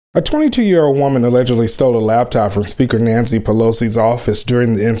A 22-year-old woman allegedly stole a laptop from Speaker Nancy Pelosi's office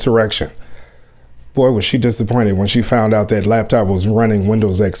during the insurrection. Boy, was she disappointed when she found out that laptop was running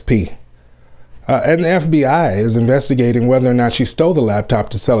Windows XP. And the FBI is investigating whether or not she stole the laptop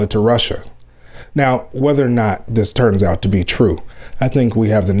to sell it to Russia. Now, whether or not this turns out to be true, I think we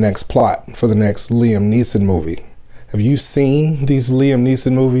have the next plot for the next Liam Neeson movie. Have you seen these Liam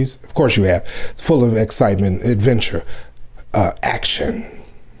Neeson movies? Of course you have. It's full of excitement, adventure, action.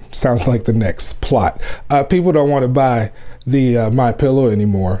 Sounds like the next plot. People don't want to buy the MyPillow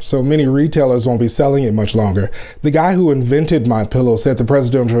anymore, so many retailers won't be selling it much longer. The guy who invented MyPillow said the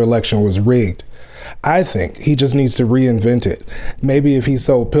presidential election was rigged. I think he just needs to reinvent it. Maybe if he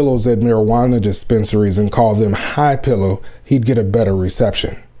sold pillows at marijuana dispensaries and called them High Pillow, he'd get a better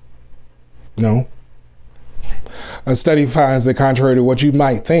reception. No? A study finds that contrary to what you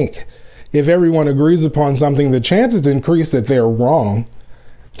might think, if everyone agrees upon something, the chances increase that they're wrong.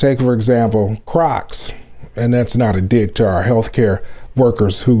 Take, for example, Crocs. And that's not a dig to our healthcare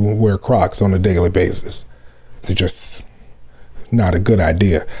workers who wear Crocs on a daily basis. It's just not a good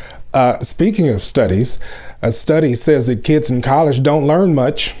idea. Speaking of studies, a study says that kids in college don't learn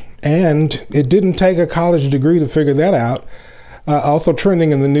much, and it didn't take a college degree to figure that out. Also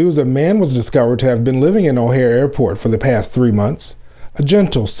trending in the news, a man was discovered to have been living in O'Hare Airport for the past 3 months. A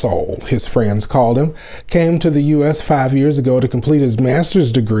gentle soul, his friends called him, came to the U.S. 5 years ago to complete his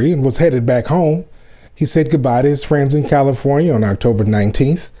master's degree and was headed back home. He said goodbye to his friends in California on October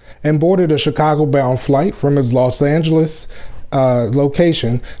 19th and boarded a Chicago-bound flight from his Los Angeles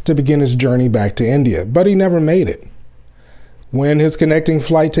location to begin his journey back to India, but he never made it. When his connecting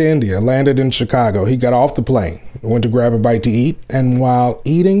flight to India landed in Chicago, he got off the plane, went to grab a bite to eat, and while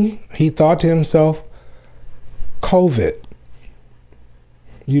eating, he thought to himself, COVID.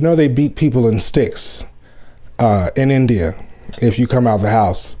 You know they beat people in sticks in India if you come out of the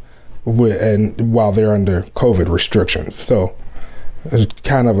house while they're under COVID restrictions. So it's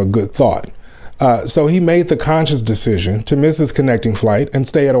kind of a good thought. So he made the conscious decision to miss his connecting flight and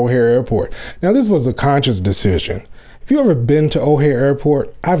stay at O'Hare Airport. Now, this was a conscious decision. If you've ever been to O'Hare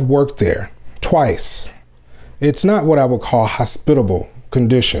Airport, I've worked there twice. It's not what I would call hospitable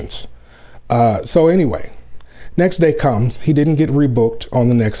conditions. So anyway, next day comes, he didn't get rebooked on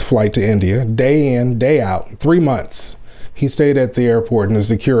the next flight to India. Day in, day out, 3 months. He stayed at the airport in a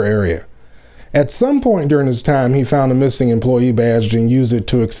secure area. At some point during his time, he found a missing employee badge and used it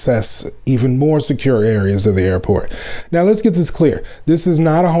to access even more secure areas of the airport. Now, let's get this clear. This is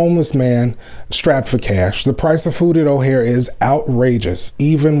not a homeless man strapped for cash. The price of food at O'Hare is outrageous,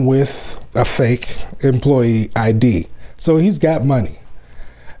 even with a fake employee ID. So he's got money.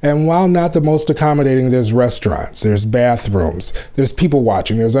 And while not the most accommodating, there's restaurants, there's bathrooms, there's people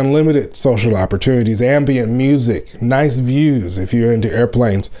watching, there's unlimited social opportunities, ambient music, nice views if you're into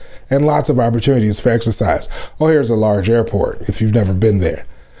airplanes, and lots of opportunities for exercise. O'Hare's a large airport if you've never been there.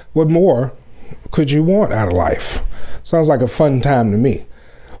 What more could you want out of life? Sounds like a fun time to me.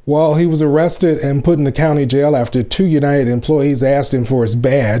 Well, he was arrested and put in the county jail after 2 United employees asked him for his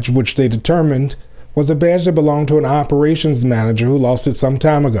badge, which they determined was a badge that belonged to an operations manager who lost it some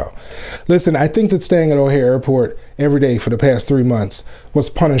time ago. Listen, I think that staying at O'Hare Airport every day for the past 3 months was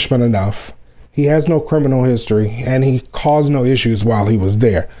punishment enough. He has no criminal history, and he caused no issues while he was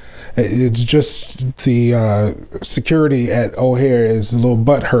there. It's just the security at O'Hare is a little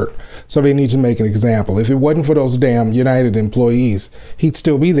butthurt, so they need to make an example. If it wasn't for those damn United employees, he'd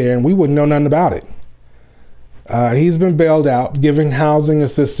still be there, and we wouldn't know nothing about it. He's been bailed out, given housing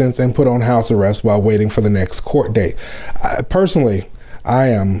assistance, and put on house arrest while waiting for the next court date. Personally, I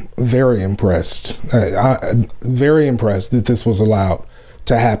am very impressed. Very impressed that this was allowed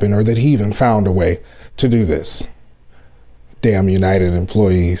to happen, or that he even found a way to do this. Damn United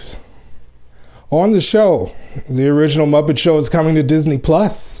employees. On the show, the original Muppet Show is coming to Disney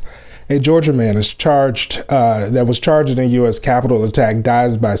Plus. A Georgia man is charged that was charged in a U.S. Capitol attack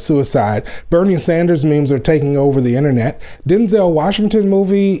dies by suicide. Bernie Sanders memes are taking over the internet. Denzel Washington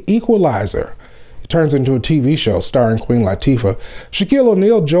movie Equalizer turns into a TV show starring Queen Latifah. Shaquille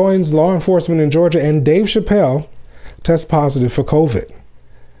O'Neal joins law enforcement in Georgia, and Dave Chapelle tests positive for COVID.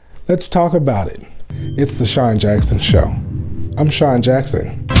 Let's talk about it. It's the Sean Jackson Show. I'm Sean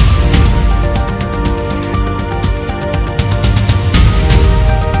Jackson.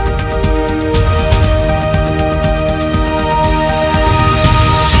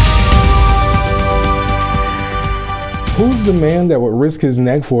 Who's the man that would risk his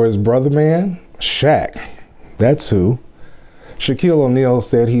neck for his brother, man? Shaq. That's who. Shaquille O'Neal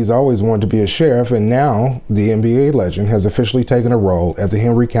said he's always wanted to be a sheriff, and now the NBA legend has officially taken a role at the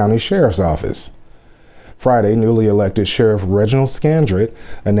Henry County Sheriff's Office. Friday, newly elected Sheriff Reginald Scandrett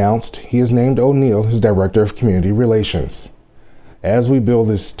announced he has named O'Neill his Director of Community Relations. As we build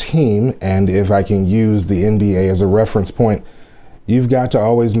this team, and if I can use the NBA as a reference point, you've got to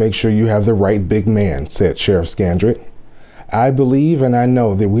always make sure you have the right big man, said Sheriff Scandrett. I believe and I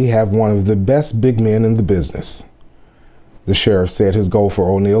know that we have one of the best big men in the business. The sheriff said his goal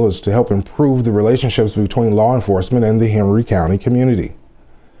for O'Neill is to help improve the relationships between law enforcement and the Henry County community.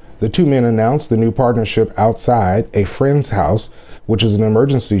 The two men announced the new partnership outside a friend's house, which is an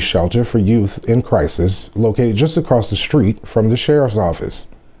emergency shelter for youth in crisis located just across the street from the sheriff's office.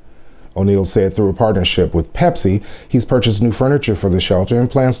 O'Neill said through a partnership with Pepsi, he's purchased new furniture for the shelter and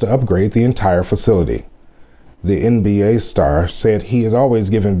plans to upgrade the entire facility. The NBA star said he has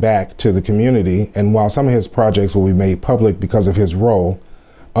always given back to the community, and while some of his projects will be made public because of his role,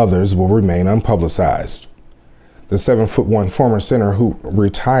 others will remain unpublicized. The 7'1" former center who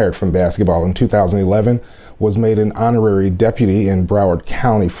retired from basketball in 2011 was made an honorary deputy in Broward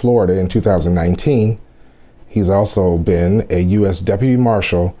County, Florida in 2019. He's also been a U.S. Deputy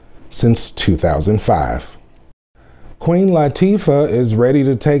Marshal since 2005. Queen Latifah is ready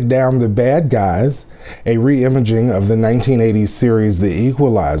to take down the bad guys. A re-imaging of the 1980s series The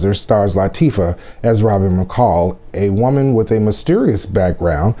Equalizer stars Latifah as Robin McCall, a woman with a mysterious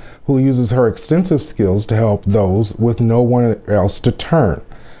background who uses her extensive skills to help those with no one else to turn.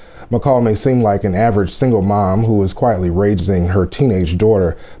 McCall may seem like an average single mom who is quietly raising her teenage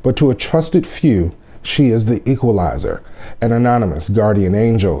daughter, but to a trusted few, she is the Equalizer, an anonymous guardian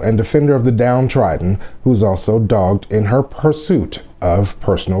angel and defender of the downtrodden who's also dogged in her pursuit of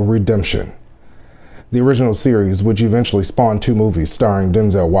personal redemption. The original series, which eventually spawned two movies starring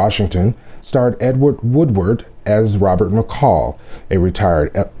Denzel Washington, starred Edward Woodward as Robert McCall, a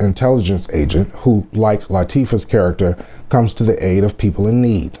retired intelligence agent who, like Latifah's character, comes to the aid of people in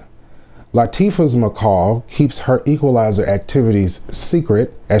need. Latifah's McCall keeps her Equalizer activities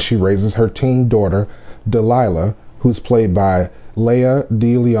secret as she raises her teen daughter, Delilah, who's played by Leah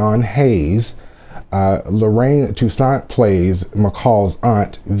DeLeon Hayes. Lorraine Toussaint plays McCall's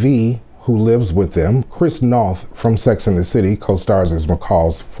aunt, V, who lives with them. Chris Noth from Sex and the City co-stars as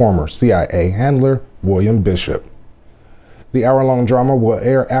McCall's former CIA handler, William Bishop. The hour-long drama will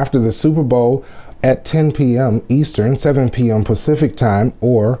air after the Super Bowl at 10 p.m. Eastern, 7 p.m. Pacific Time,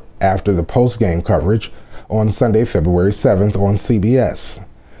 or after the post-game coverage on Sunday, February 7th on CBS.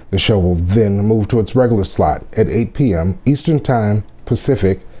 The show will then move to its regular slot at 8 p.m. Eastern Time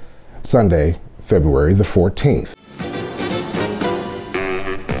Pacific, Sunday, February the 14th.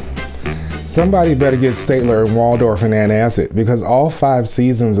 Somebody better get Statler and Waldorf and Antacid because all 5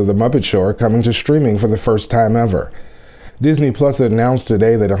 seasons of The Muppet Show are coming to streaming for the first time ever. Disney Plus announced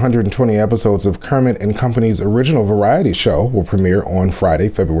today that 120 episodes of Kermit and Company's original variety show will premiere on Friday,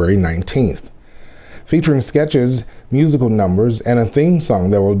 February 19th. Featuring sketches, musical numbers, and a theme song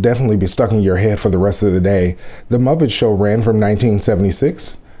that will definitely be stuck in your head for the rest of the day, The Muppet Show ran from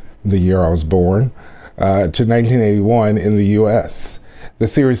 1976, the year I was born, to 1981 in the U.S. The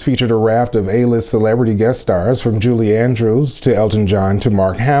series featured a raft of A-list celebrity guest stars from Julie Andrews to Elton John to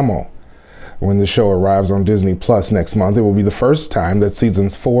Mark Hamill. When the show arrives on Disney Plus next month, it will be the first time that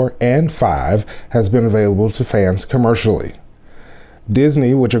seasons 4 and 5 has been available to fans commercially.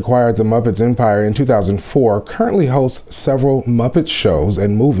 Disney, which acquired the Muppets Empire in 2004, currently hosts several Muppet shows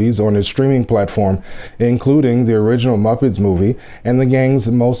and movies on its streaming platform, including the original Muppets movie and the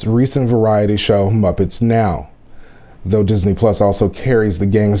gang's most recent variety show, Muppets Now. Though Disney Plus also carries the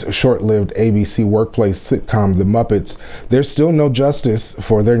gang's short-lived ABC workplace sitcom The Muppets, there's still no justice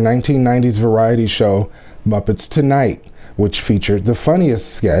for their 1990s variety show Muppets Tonight, which featured the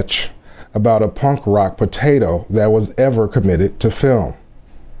funniest sketch about a punk rock potato that was ever committed to film.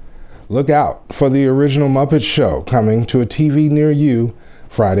 Look out for the original Muppet Show coming to a TV near you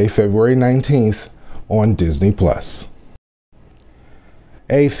Friday, February 19th on Disney Plus.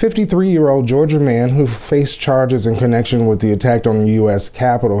 A 53-year-old Georgia man who faced charges in connection with the attack on the U.S.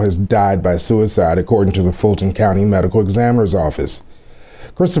 Capitol has died by suicide, according to the Fulton County Medical Examiner's Office.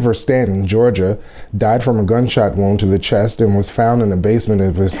 Christopher Stanton, Georgia, died from a gunshot wound to the chest and was found in the basement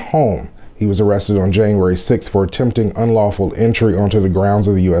of his home. He was arrested on January 6 for attempting unlawful entry onto the grounds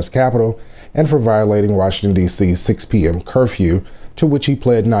of the U.S. Capitol and for violating Washington, D.C.'s 6 p.m. curfew, to which he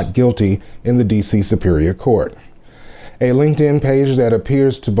pled not guilty in the D.C. Superior Court. A LinkedIn page that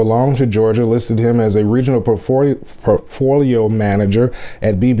appears to belong to Georgia listed him as a regional portfolio manager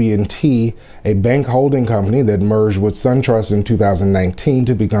at BB&T, a bank holding company that merged with SunTrust in 2019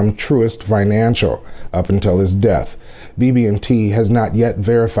 to become Truist Financial up until his death. BB&T has not yet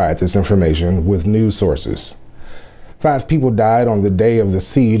verified this information with news sources. 5 people died on the day of the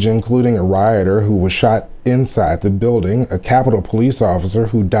siege, including a rioter who was shot inside the building, a Capitol police officer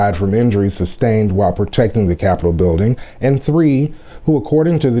who died from injuries sustained while protecting the Capitol building, and 3 who,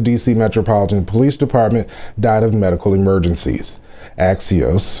 according to the D.C. Metropolitan Police Department, died of medical emergencies.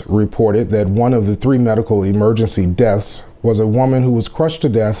 Axios reported that one of the 3 medical emergency deaths was a woman who was crushed to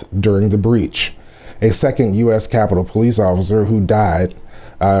death during the breach. A second U.S. Capitol police officer who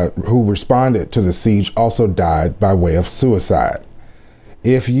responded to the siege also died by way of suicide.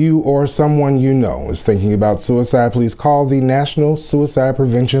 If you or someone you know is thinking about suicide, please call the National Suicide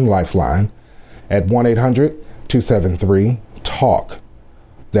Prevention Lifeline at 1-800-273-TALK.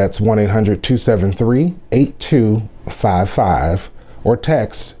 That's 1-800-273-8255, or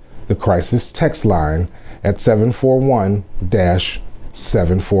text the crisis text line at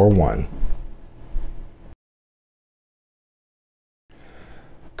 741-741.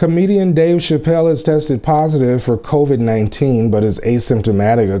 Comedian Dave Chapelle has tested positive for COVID-19 but is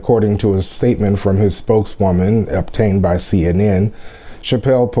asymptomatic, according to a statement from his spokeswoman obtained by CNN.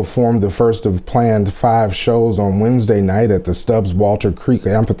 Chapelle performed the first of planned 5 shows on Wednesday night at the Stubbs Walter Creek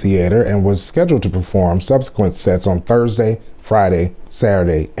Amphitheater and was scheduled to perform subsequent sets on Thursday, Friday,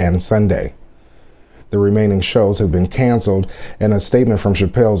 Saturday, and Sunday. The remaining shows have been canceled, and a statement from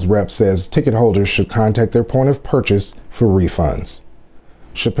Chapelle's rep says ticket holders should contact their point of purchase for refunds.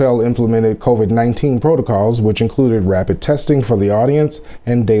 Chapelle implemented COVID-19 protocols, which included rapid testing for the audience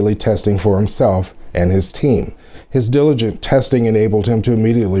and daily testing for himself and his team. His diligent testing enabled him to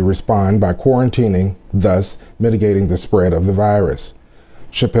immediately respond by quarantining, thus mitigating the spread of the virus.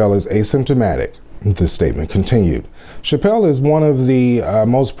 Chapelle is asymptomatic, the statement continued. Chapelle is one of the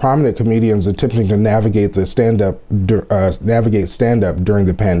most prominent comedians attempting to navigate stand-up during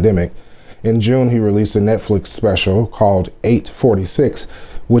the pandemic. In June, he released a Netflix special called 846,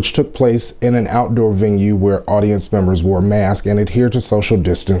 which took place in an outdoor venue where audience members wore masks and adhered to social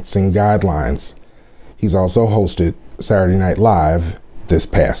distancing guidelines. He's also hosted Saturday Night Live this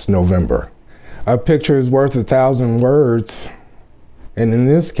past November. A picture is worth 1,000 words, and in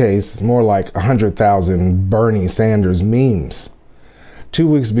this case, more like 100,000 Bernie Sanders memes. 2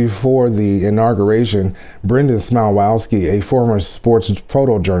 weeks before the inauguration, Brendan Smilewowski, a former sports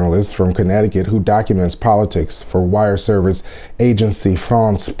photojournalist from Connecticut who documents politics for wire service agency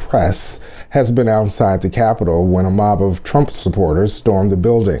France Presse, has been outside the Capitol when a mob of Trump supporters stormed the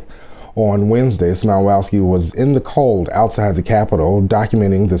building. On Wednesday, Smilewowski was in the cold outside the Capitol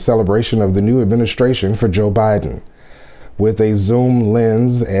documenting the celebration of the new administration for Joe Biden. With a zoom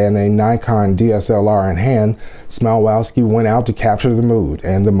lens and a Nikon DSLR in hand, Smilewowski went out to capture the mood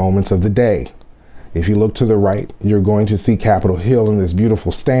and the moments of the day. If you look to the right, you're going to see Capitol Hill in this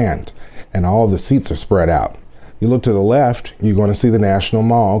beautiful stand, and all the seats are spread out. You look to the left, you're going to see the National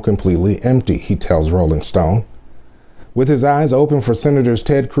Mall completely empty, he tells Rolling Stone. With his eyes open for Senators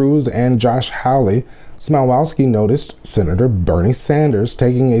Ted Cruz and Josh Hawley, Smilewowski noticed Senator Bernie Sanders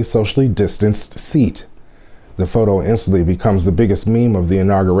taking a socially distanced seat. The photo instantly becomes the biggest meme of the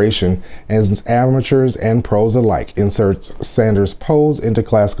inauguration, as amateurs and pros alike inserts Sanders' pose into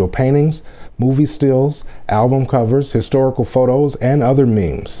classical paintings, movie stills, album covers, historical photos, and other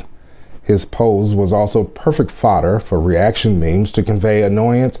memes. His pose was also perfect fodder for reaction memes to convey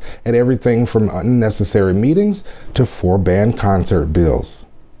annoyance at everything from unnecessary meetings to 4-band concert bills.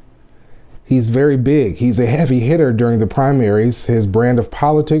 He's very big. He's a heavy hitter during the primaries. His brand of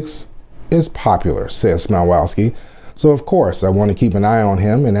politics is popular, says Smilewowski. So of course I want to keep an eye on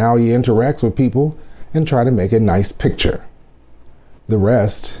him and how he interacts with people and try to make a nice picture. The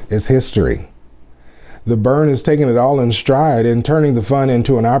rest is history. The Burn is taking it all in stride and turning the fun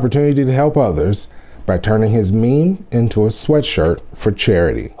into an opportunity to help others by turning his meme into a sweatshirt for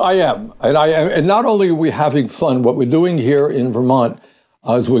charity. I am. And not only are we having fun, what we're doing here in Vermont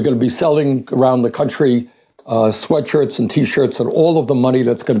is we're going to be selling around the country sweatshirts and T-shirts, and all of the money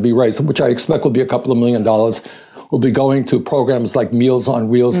that's going to be raised, which I expect will be a couple of $1 million, will be going to programs like Meals on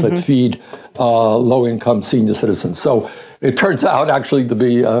Wheels that feed low-income senior citizens. So it turns out actually to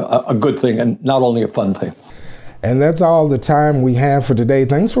be a good thing and not only a fun thing. And that's all the time we have for today.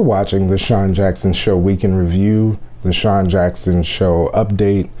 Thanks for watching the Sean Jackson Show Week in Review, the Sean Jackson Show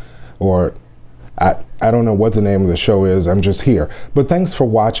Update, or I don't know what the name of the show is. I'm just here. But thanks for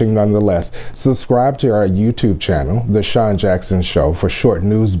watching nonetheless. Subscribe to our YouTube channel, The Sean Jackson Show, for short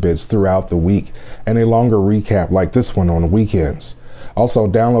news bits throughout the week and a longer recap like this one on weekends. Also,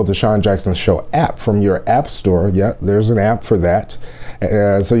 download the Sean Jackson Show app from your app store. Yeah, there's an app for that.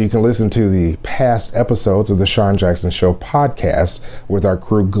 So you can listen to the past episodes of the Sean Jackson Show podcast with our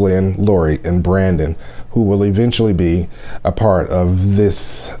crew, Glenn, Lori, and Brandon, who will eventually be a part of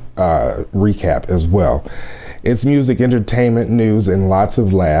this recap as well. It's music, entertainment, news, and lots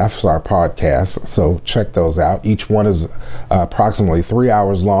of laughs, our podcasts. So check those out. Each one is approximately 3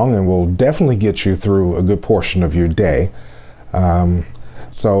 hours long and will definitely get you through a good portion of your day.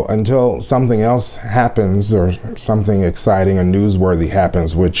 So until something else happens or something exciting or newsworthy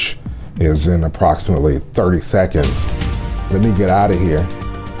happens, which is in approximately 30 seconds, let me get out of here.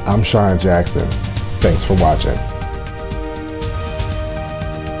 I'm Sean Jackson. Thanks for watching.